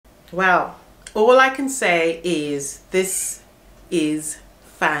Well, all I can say is this is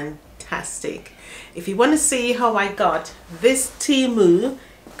fantastic. If you want to see how I got this TEMU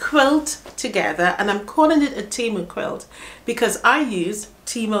quilt together, and I'm calling it a TEMU quilt because I used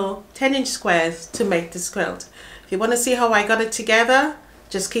TEMU 10-inch squares to make this quilt. If you want to see how I got it together,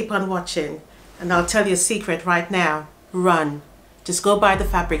 just keep on watching, and I'll tell you a secret right now. Run. Just go buy the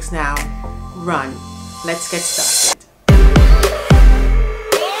fabrics now. Run. Let's get started.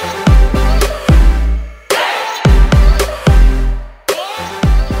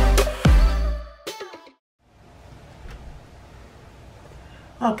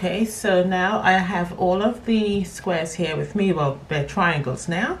 Okay, so now I have all of the squares here with me. Well, they're triangles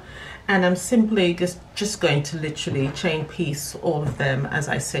now, and I'm simply just going to literally chain piece all of them as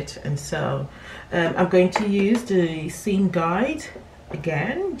I sit and sew. I'm going to use the seam guide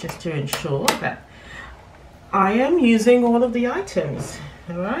again just to ensure that I am using all of the items.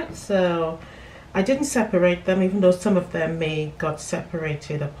 All right, so I didn't separate them, even though some of them may got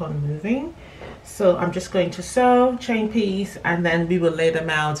separated upon moving. So I'm just going to sew, chain piece, and then we will lay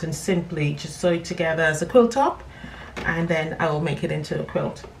them out and simply just sew it together as a quilt top, and then I will make it into a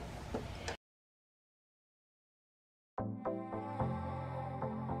quilt.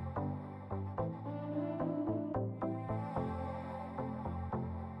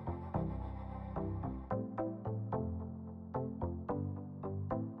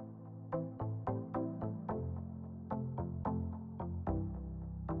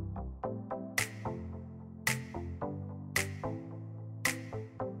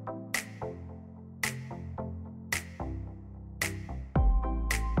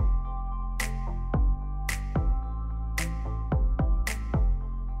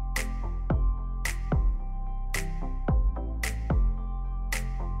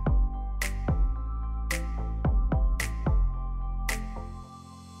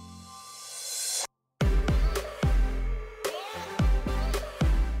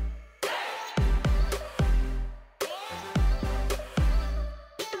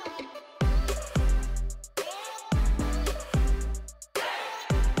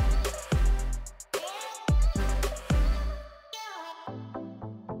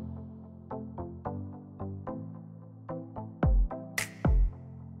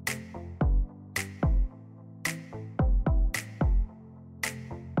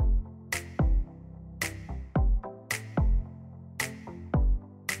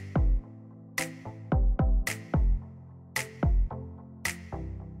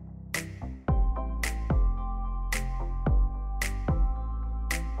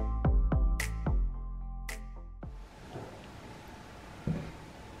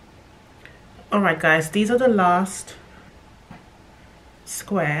 Alright guys, these are the last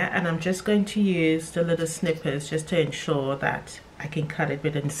square, and I'm just going to use the little snippers just to ensure that I can cut it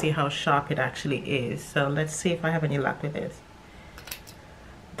with it and see how sharp it actually is. So let's see if I have any luck with this.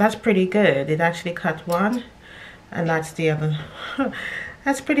 That's pretty good. It actually cut one, and that's the other.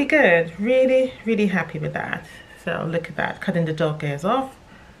 That's pretty good. Really happy with that. So look at that, cutting the dog ears off.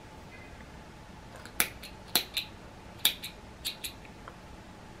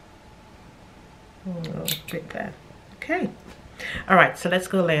 Oh, bit there. Okay. All right, so let's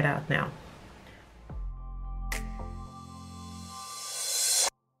go lay it out now.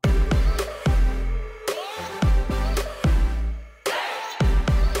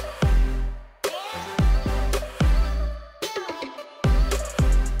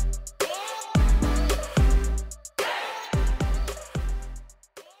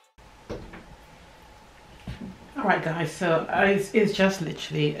 Alright guys, so it's just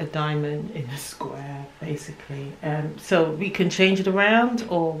literally a diamond in a square basically. So we can change it around,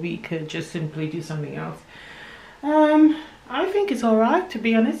 or we could just simply do something else. I think it's alright, to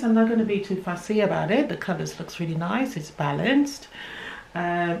be honest. I'm not going to be too fussy about it. The colours looks really nice, it's balanced.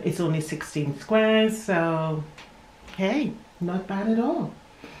 It's only 16 squares, so hey, not bad at all.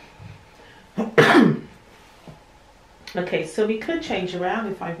 Okay, so we could change around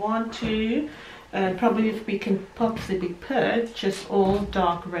if I want to. Probably if we can possibly put just all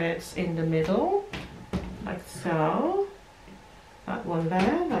dark reds in the middle, like so. That one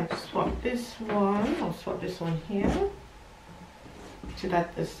there, like swap this one, or swap this one here, so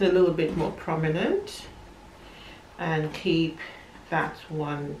that it's a little bit more prominent, and keep that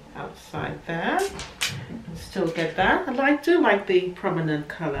one outside there, and still get that. I do like the prominent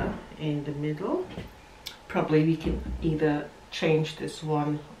color in the middle. Probably we can either change this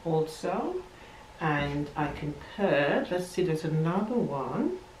one also, and I can put, let's see, there's another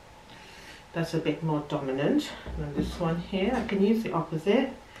one that's a bit more dominant than this one here. I can use the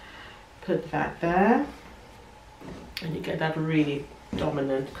opposite, put that there, and you get that really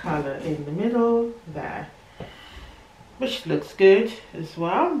dominant color in the middle there, which looks good as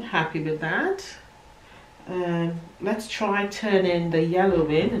well. I'm happy with that. Let's try turning the yellow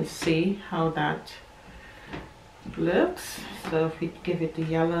in and see how that looks. So if we give it the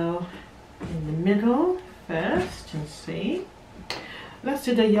yellow in the middle first and see. Let's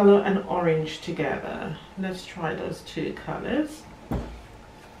do the yellow and orange together. Let's try those two colors.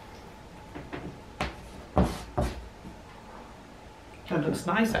 That looks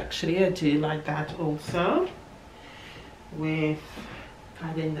nice actually. I do like that also. With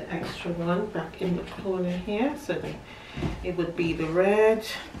adding the extra one back in the corner here, so that it would be the red,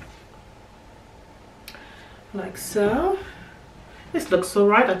 like so. This looks all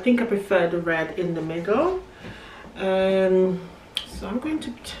right. I think I prefer the red in the middle. So I'm going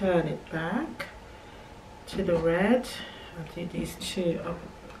to turn it back to the red. I'll do these two up.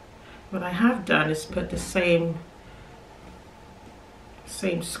 What I have done is put the same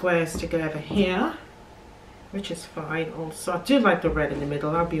squares together here, which is fine also. I do like the red in the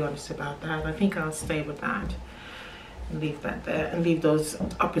middle, I'll be honest about that. I think I'll stay with that and leave that there and leave those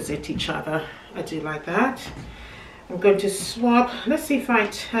opposite each other. I do like that. I'm going to swap. Let's see if I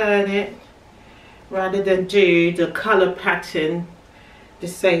turn it rather than do the color pattern the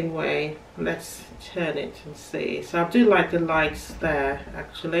same way. Let's turn it and see. So I do like the lights there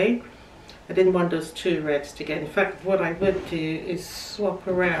actually. I didn't want those two reds together. In fact, what I would do is swap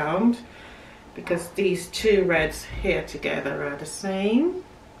around, because these two reds here together are the same.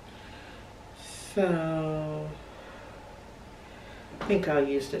 So I think I'll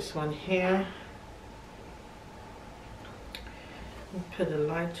use this one here. Put a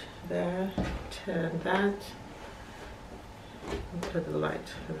light there, turn that, and put a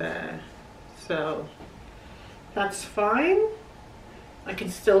light there. So that's fine. I can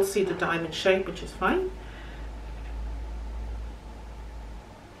still see the diamond shape, which is fine.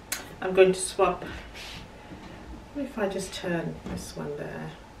 I'm going to swap. If I just turn this one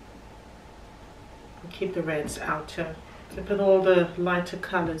there and keep the reds outer, to put all the lighter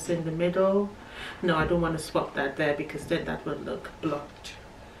colors in the middle. No, I don't want to swap that there because then that would look blocked.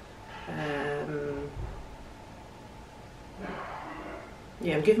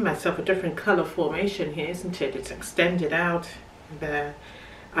 Yeah, I'm giving myself a different color formation here, isn't it? It's extended out there.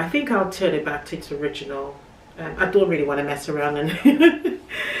 I think I'll turn it back to its original. I don't really want to mess around and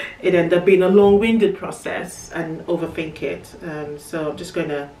it end up being a long-winded process and overthink it. So I'm just going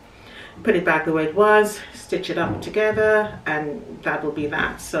to put it back the way it was, stitch it up together, and that will be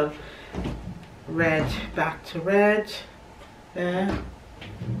that. So red back to red there.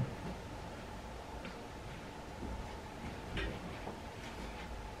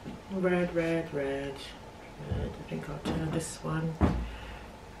 Red, red, red, red. I think I'll turn this one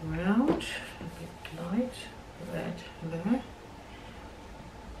around a bit light. Red there.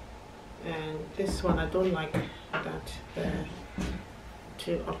 And this one I don't like that there.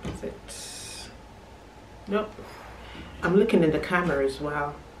 Two opposites. Nope. I'm looking in the camera as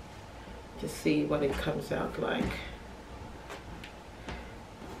well to see what it comes out like.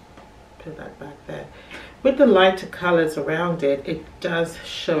 Put that back there. With the lighter colors around it, it does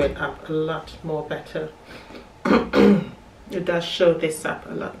show it up a lot more better. It does show this up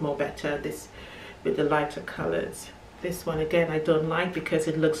a lot more better, this with the lighter colors. This one again I don't like because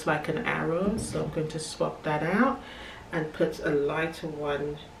it looks like an arrow, so I'm going to swap that out and put a lighter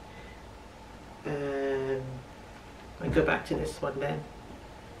one. I'll go back to this one then.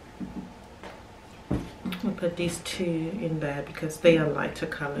 I'll put these two in there because they are lighter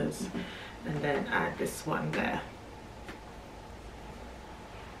colors, and then add this one there.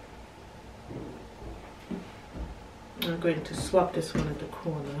 I'm going to swap this one in the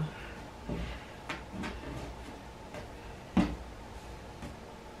corner.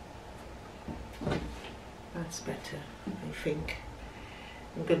 That's better, I think.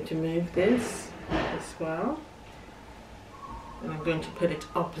 I'm going to move this as well, and I'm going to put it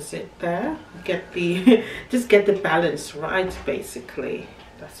opposite there. Get the just get the balance right, basically.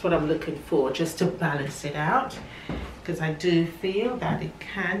 That's what I'm looking for, just to balance it out, because I do feel that it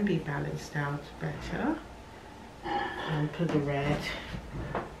can be balanced out better. And put the red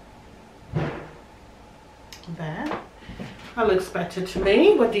there. That looks better to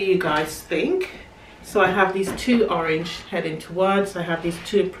me. What do you guys think? So I have these two orange heading towards, I have these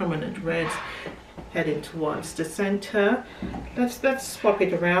two prominent reds heading towards the center. Let's swap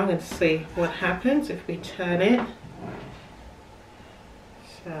it around and see what happens if we turn it.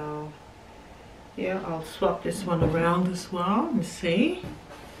 So yeah, I'll swap this one around as well and see.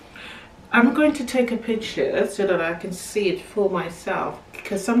 I'm going to take a picture so that I can see it for myself,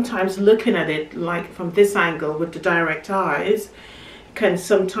 because sometimes looking at it like from this angle with the direct eyes, can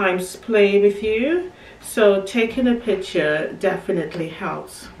sometimes play with you. So taking a picture definitely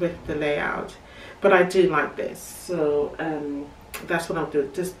helps with the layout. But I do like this, so that's what I'll do.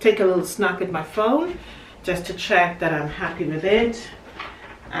 Just take a little snap at my phone just to check that I'm happy with it,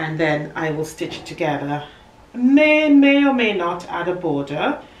 and then I will stitch it together. May or may not add a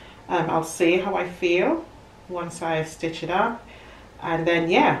border. I'll see how I feel once I stitch it up, and then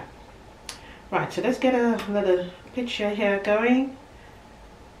yeah. Right, so let's get a little picture here going.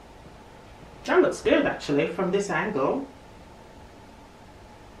 That looks good actually from this angle.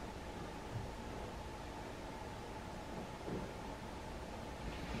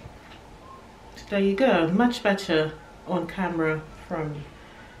 So there you go, much better on camera from,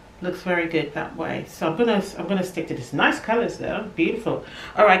 looks very good that way. So I'm gonna stick to this. Nice colors though, beautiful.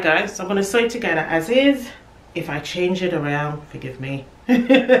 All right guys, so I'm gonna sew it together as is. If I change it around, forgive me. All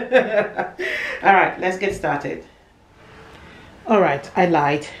right, let's get started. All right, I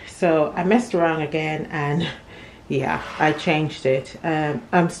lied. So I messed around again, and yeah, I changed it.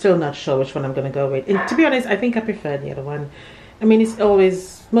 I'm still not sure which one I'm gonna go with. And to be honest, I think I prefer the other one. I mean, it's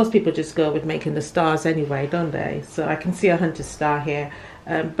always, most people just go with making the stars anyway, don't they? So I can see a hunter star here.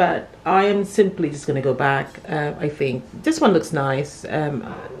 But I am simply just going to go back. I think this one looks nice. I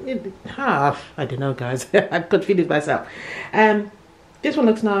don't know, guys. I'm confused myself. This one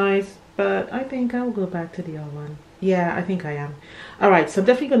looks nice, but I think I'll go back to the other one. Yeah, I think I am. All right, so I'm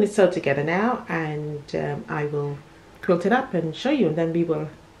definitely going to sew together now, and I will quilt it up and show you, and then we will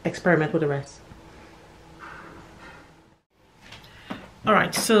experiment with the rest. All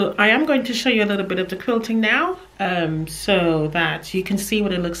right, so I am going to show you a little bit of the quilting now, so that you can see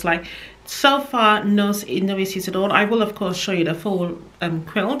what it looks like. So far, no issues at all. I will, of course, show you the full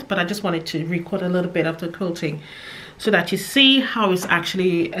quilt, but I just wanted to record a little bit of the quilting so that you see how it's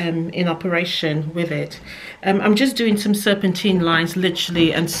actually in operation with it. I'm just doing some serpentine lines,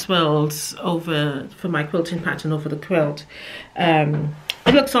 literally, and swirls over for my quilting pattern over the quilt.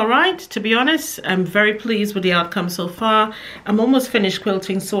 It looks all right, to be honest. I'm very pleased with the outcome so far. I'm almost finished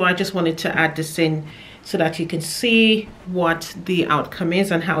quilting, so I just wanted to add this in so that you can see what the outcome is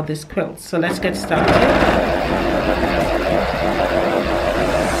and how this quilts. So let's get started.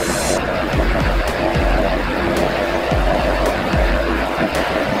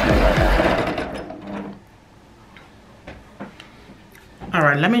 All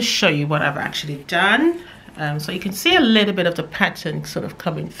right, let me show you what I've actually done. So you can see a little bit of the pattern sort of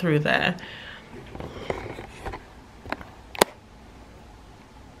coming through there.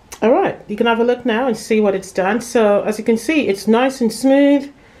 All right, you can have a look now and see what it's done. So as you can see, it's nice and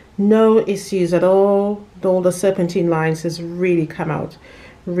smooth, no issues at all. All the serpentine lines has really come out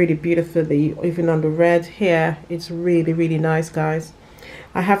really beautifully. Even on the red here, it's really, really nice, guys.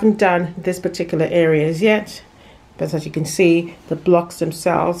 I haven't done this particular areas yet, but as you can see, the blocks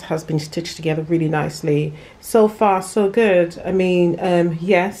themselves has been stitched together really nicely. So far, so good. I mean,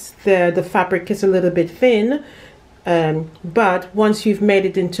 yes, the fabric is a little bit thin, but once you've made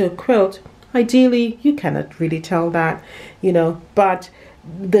it into a quilt, ideally, you cannot really tell that, you know, but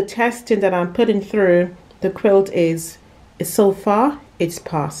the testing that I'm putting through the quilt is so far, it's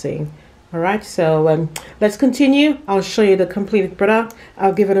passing. All right, so let's continue. I'll show you the completed product.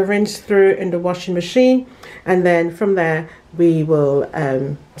 I'll give it a rinse through in the washing machine, and then from there we will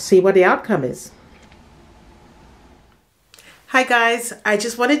see what the outcome is. Hi guys, I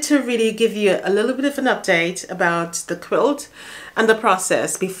just wanted to really give you a little bit of an update about the quilt and the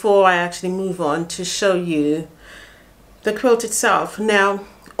process before I actually move on to show you the quilt itself. Now,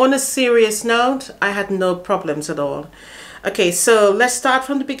 on a serious note, I had no problems at all. Okay, so let's start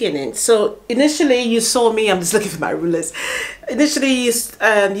from the beginning. So initially you saw me, I'm just looking for my rulers. Initially you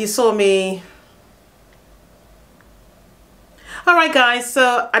saw me. All right guys,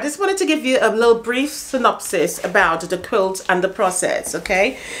 so I just wanted to give you a little brief synopsis about the quilt and the process,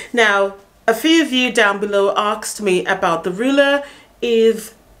 okay? Now, a few of you down below asked me about the ruler,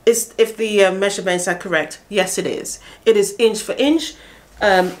 if the measurements are correct. Yes, it is. It is inch for inch.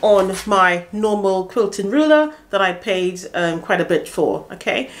 On my normal quilting ruler that I paid quite a bit for,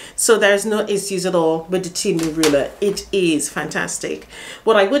 okay? So there's no issues at all with the TEMU ruler. It is fantastic.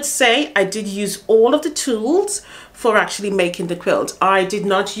 What I would say, I did use all of the tools for actually making the quilt. I did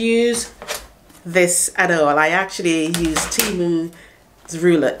not use this at all. I actually used TEMU's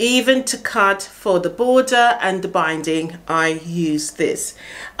ruler. Even to cut for the border and the binding, I used this.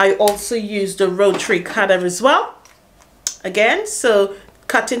 I also used the rotary cutter as well. Again, so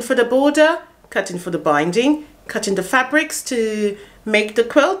cutting for the border, cutting for the binding, cutting the fabrics to make the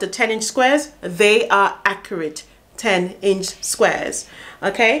quilt, the 10-inch squares, they are accurate 10-inch squares.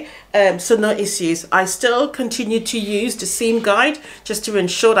 Okay, so no issues. I still continue to use the seam guide just to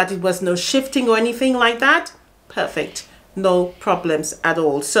ensure that it was no shifting or anything like that. Perfect, no problems at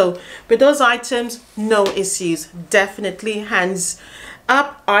all. So with those items, no issues. Definitely hands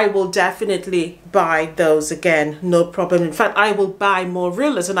up, I will definitely buy those again, no problem. In fact, I will buy more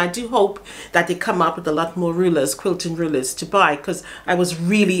rulers, and I do hope that they come up with a lot more rulers, quilting rulers to buy, because I was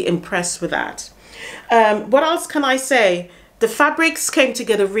really impressed with that. What else can I say? The fabrics came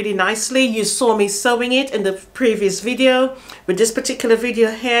together really nicely. You saw me sewing it in the previous video. With this particular video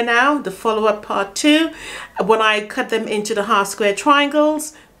here now, the follow-up part 2, when I cut them into the half square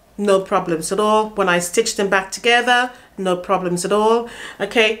triangles, no problems at all. When I stitched them back together, no problems at all.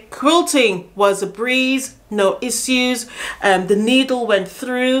 Okay, quilting was a breeze, no issues. The needle went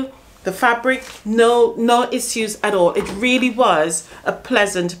through the fabric, no issues at all. It really was a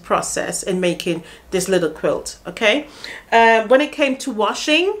pleasant process in making this little quilt. Okay, when it came to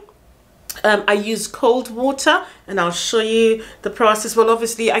washing, I use cold water, and I'll show you the process. Well,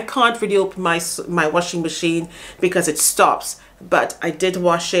 obviously I can't really open my washing machine because it stops, but I did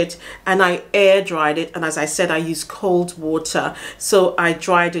wash it and I air dried it, and as I said, I use cold water, so I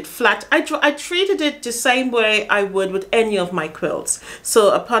dried it flat. I treated it the same way I would with any of my quilts.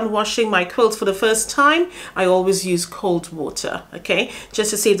 So upon washing my quilts for the first time, I always use cold water, okay,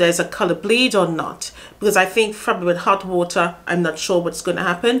 just to see if there's a color bleed or not, because I think probably with hot water, I'm not sure what's going to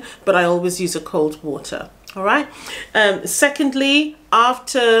happen, but I always use a cold water. All right. Secondly,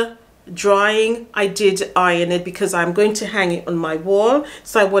 after drying, I did iron it because I'm going to hang it on my wall,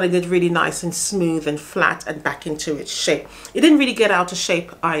 so I wanted it really nice and smooth and flat and back into its shape. It didn't really get out of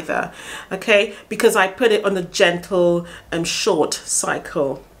shape either, okay, because I put it on a gentle short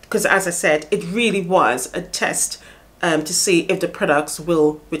cycle, because as I said, it really was a test to see if the products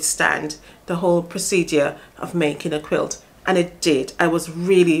will withstand the whole procedure of making a quilt. And it did. I was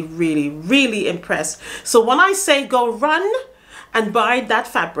really, really, really impressed. So when I say go run and buy that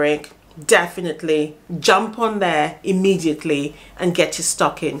fabric, definitely jump on there immediately and get your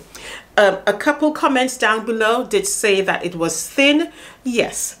stock in. A couple comments down below did say that it was thin.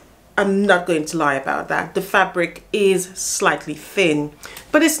 Yes, I'm not going to lie about that. The fabric is slightly thin,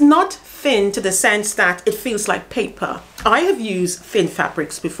 but it's not thin to the sense that it feels like paper. I have used thin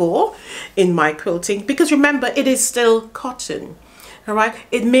fabrics before in my quilting, because remember, it is still cotton. All right,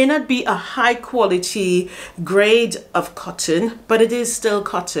 it may not be a high quality grade of cotton, but it is still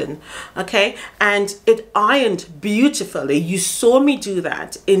cotton. Okay, and it ironed beautifully. You saw me do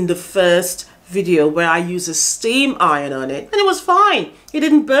that in the first video where I use a steam iron on it, and it was fine. It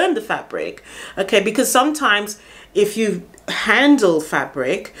didn't burn the fabric. Okay, because sometimes if you handle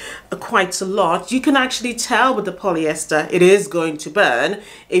fabric quite a lot, you can actually tell with the polyester it is going to burn.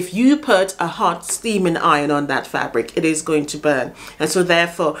 If you put a hot steaming iron on that fabric, it is going to burn. And so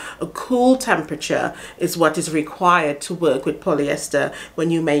therefore a cool temperature is what is required to work with polyester when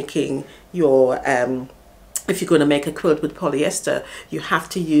you're making your if you're going to make a quilt with polyester, you have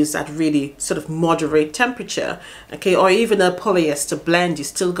to use that really sort of moderate temperature, okay, or even a polyester blend. You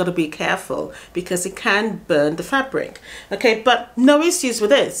still got to be careful because it can burn the fabric, okay, but no issues with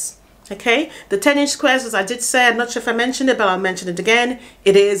this. Okay, the 10-inch squares, as I did say, I'm not sure if I mentioned it, but I'll mention it again.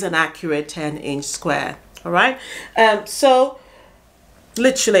 It is an accurate 10-inch square. All right, so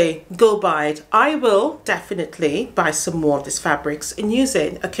literally go buy it. I will definitely buy some more of these fabrics and use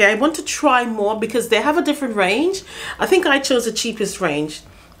it. Okay, I want to try more because they have a different range. I think I chose the cheapest range.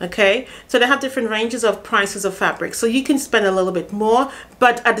 Okay, so they have different ranges of prices of fabric, so you can spend a little bit more,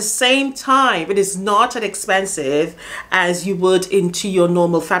 but at the same time it is not as expensive as you would into your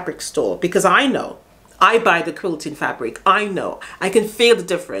normal fabric store, because I know I buy the quilting fabric. I know I can feel the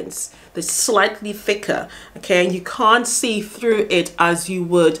difference. They're slightly thicker, okay, and you can't see through it as you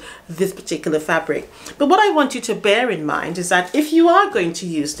would this particular fabric. But what I want you to bear in mind is that if you are going to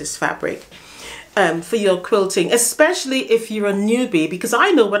use this fabric for your quilting, especially if you're a newbie, because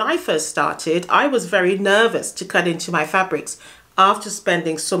I know when I first started, I was very nervous to cut into my fabrics after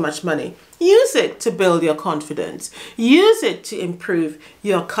spending so much money. Use it to build your confidence. Use it to improve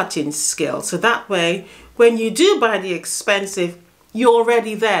your cutting skill. So that way, when you do buy the expensive, you're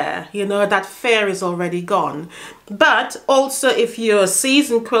already there. You know, that fear is already gone. But also, if you're a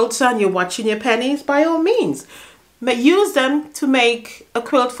seasoned quilter and you're watching your pennies, by all means, use them to make a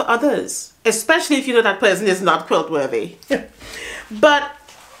quilt for others, especially if you know that person is not quilt worthy. But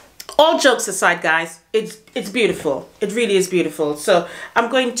all jokes aside, guys, it's beautiful. It really is beautiful. So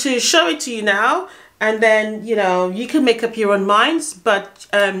I'm going to show it to you now, and then, you know, you can make up your own minds. But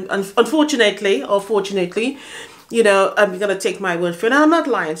unfortunately or fortunately, you know, I'm going to take my word for it. And I'm not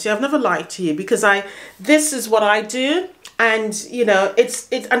lying to you. I've never lied to you, because this is what I do. And, you know,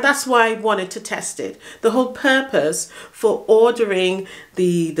 and that's why I wanted to test it. The whole purpose for ordering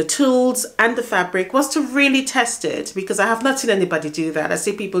the tools and the fabric was to really test it, because I have not seen anybody do that. I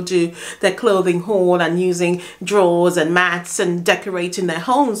see people do their clothing haul and using drawers and mats and decorating their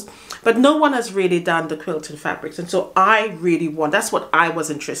homes, but no one has really done the quilting fabrics. And so that's what I was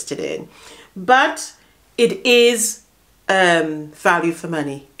interested in. But it is value for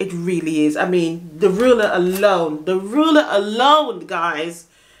money. It really is. I mean, the ruler alone, guys,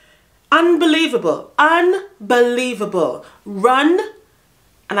 unbelievable, unbelievable. Run,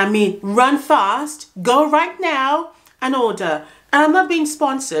 and I mean run fast, go right now and order. And I'm not being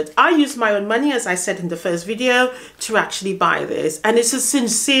sponsored. I use my own money, as I said in the first video, to actually buy this. And it's a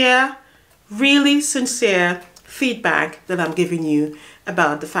sincere, really sincere feedback that I'm giving you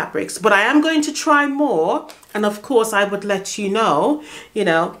about the fabrics. But I am going to try more, and of course I would let you know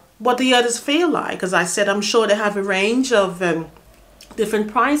what the others feel like. As I said, I'm sure they have a range of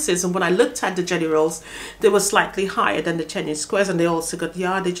different prices, and when I looked at the jelly rolls, they were slightly higher than the 10-inch squares, and they also got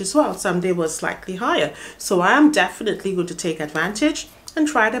yardage as well. Some they were slightly higher, so I am definitely going to take advantage and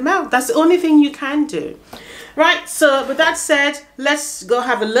try them out. That's the only thing you can do. Right, so with that said, let's go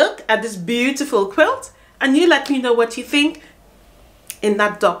have a look at this beautiful quilt, and you let me know what you think in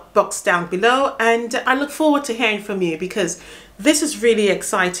that box down below. And I look forward to hearing from you, because this is really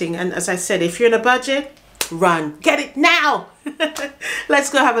exciting. And as I said, if you're in a budget, run, get it now.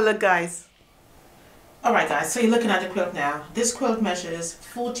 Let's go have a look, guys. All right, guys, so you're looking at the quilt now. This quilt measures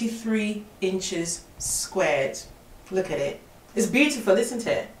 43 inches squared. Look at it. It's beautiful, isn't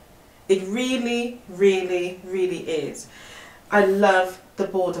it? It really, really, really is. I love the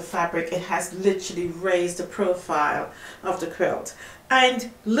border fabric. It has literally raised the profile of the quilt.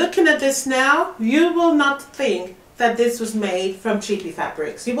 And looking at this now, you will not think that this was made from cheapy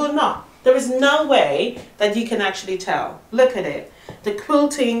fabrics. You will not. There is no way that you can actually tell. Look at it. The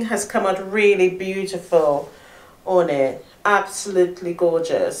quilting has come out really beautiful on it. Absolutely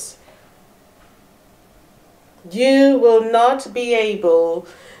gorgeous. You will not be able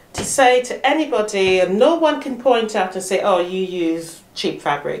to say to anybody, and no one can point out and say, oh, you use cheap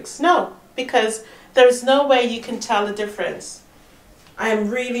fabrics. No, because there is no way you can tell the difference. I am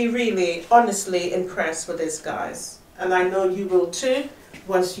really, really, honestly impressed with this, guys. And I know you will too,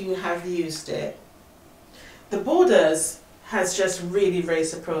 once you have used it. The borders has just really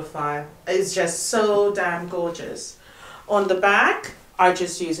raised the profile. It's just so damn gorgeous. On the back, I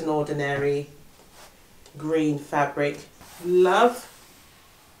just use an ordinary green fabric. Love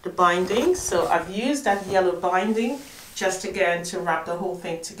the binding, so I've used that yellow binding just again to wrap the whole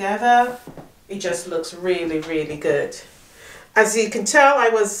thing together. It just looks really, really good. As you can tell, I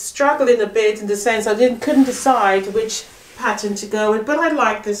was struggling a bit in the sense I couldn't decide which pattern to go with, but I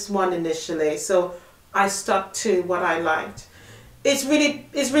liked this one initially, so I stuck to what I liked. It's really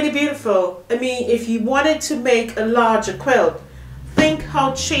beautiful. I mean, if you wanted to make a larger quilt, think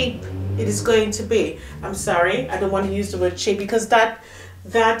how cheap it is going to be. I'm sorry, I don't want to use the word cheap, because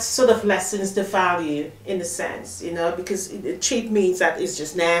that sort of lessens the value in a sense, you know, because cheap means that it's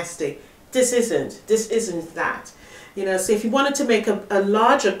just nasty. This isn't that. You know, so if you wanted to make a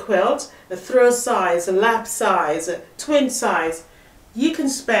larger quilt, a throw size, a lap size, a twin size, you can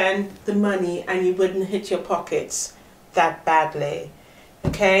spend the money and you wouldn't hit your pockets that badly.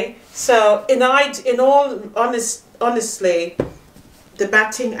 Okay, so honestly, the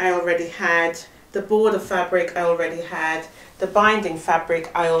batting I already had, the border fabric I already had, the binding fabric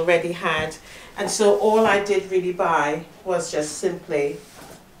I already had, and so all I did really buy was just simply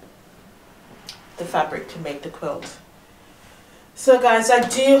the fabric to make the quilt. So guys, I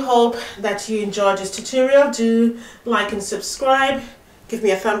do hope that you enjoyed this tutorial. Do like and subscribe. Give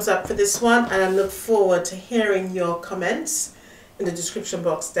me a thumbs up for this one, and I look forward to hearing your comments in the description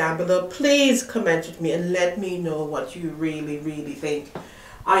box down below. Please comment with me and let me know what you really, really think.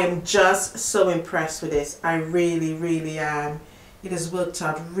 I am just so impressed with this. I really, really am. It has worked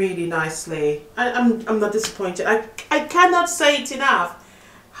out really nicely. I'm not disappointed. I cannot say it enough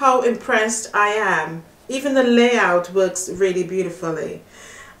how impressed I am. Even the layout works really beautifully.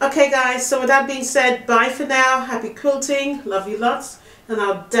 Okay guys, so with that being said, bye for now. Happy quilting. Love you lots. And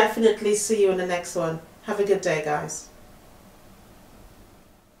I'll definitely see you in the next one. Have a good day, guys.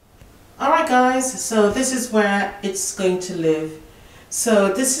 Alright guys, so this is where it's going to live.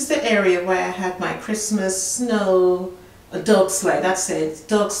 So this is the area where I had my Christmas snow, a dog sleigh, that's it,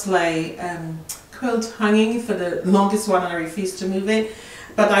 dog sleigh quilt hanging for the longest one. I refused to move it.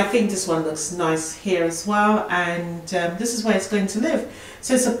 But I think this one looks nice here as well, and this is where it's going to live.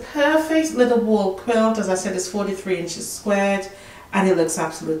 So it's a perfect little wall quilt. As I said, it's 43 inches squared, and it looks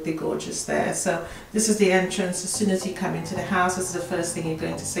absolutely gorgeous there. So this is the entrance. As soon as you come into the house, this is the first thing you're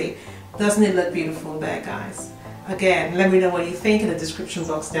going to see. Doesn't it look beautiful there, guys? Again, let me know what you think in the description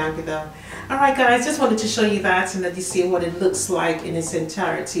box down below. Alright guys, just wanted to show you that and let you see what it looks like in its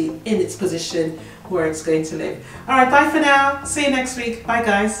entirety, in its position, where it's going to live. Alright, bye for now. See you next week. Bye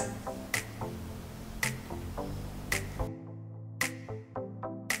guys.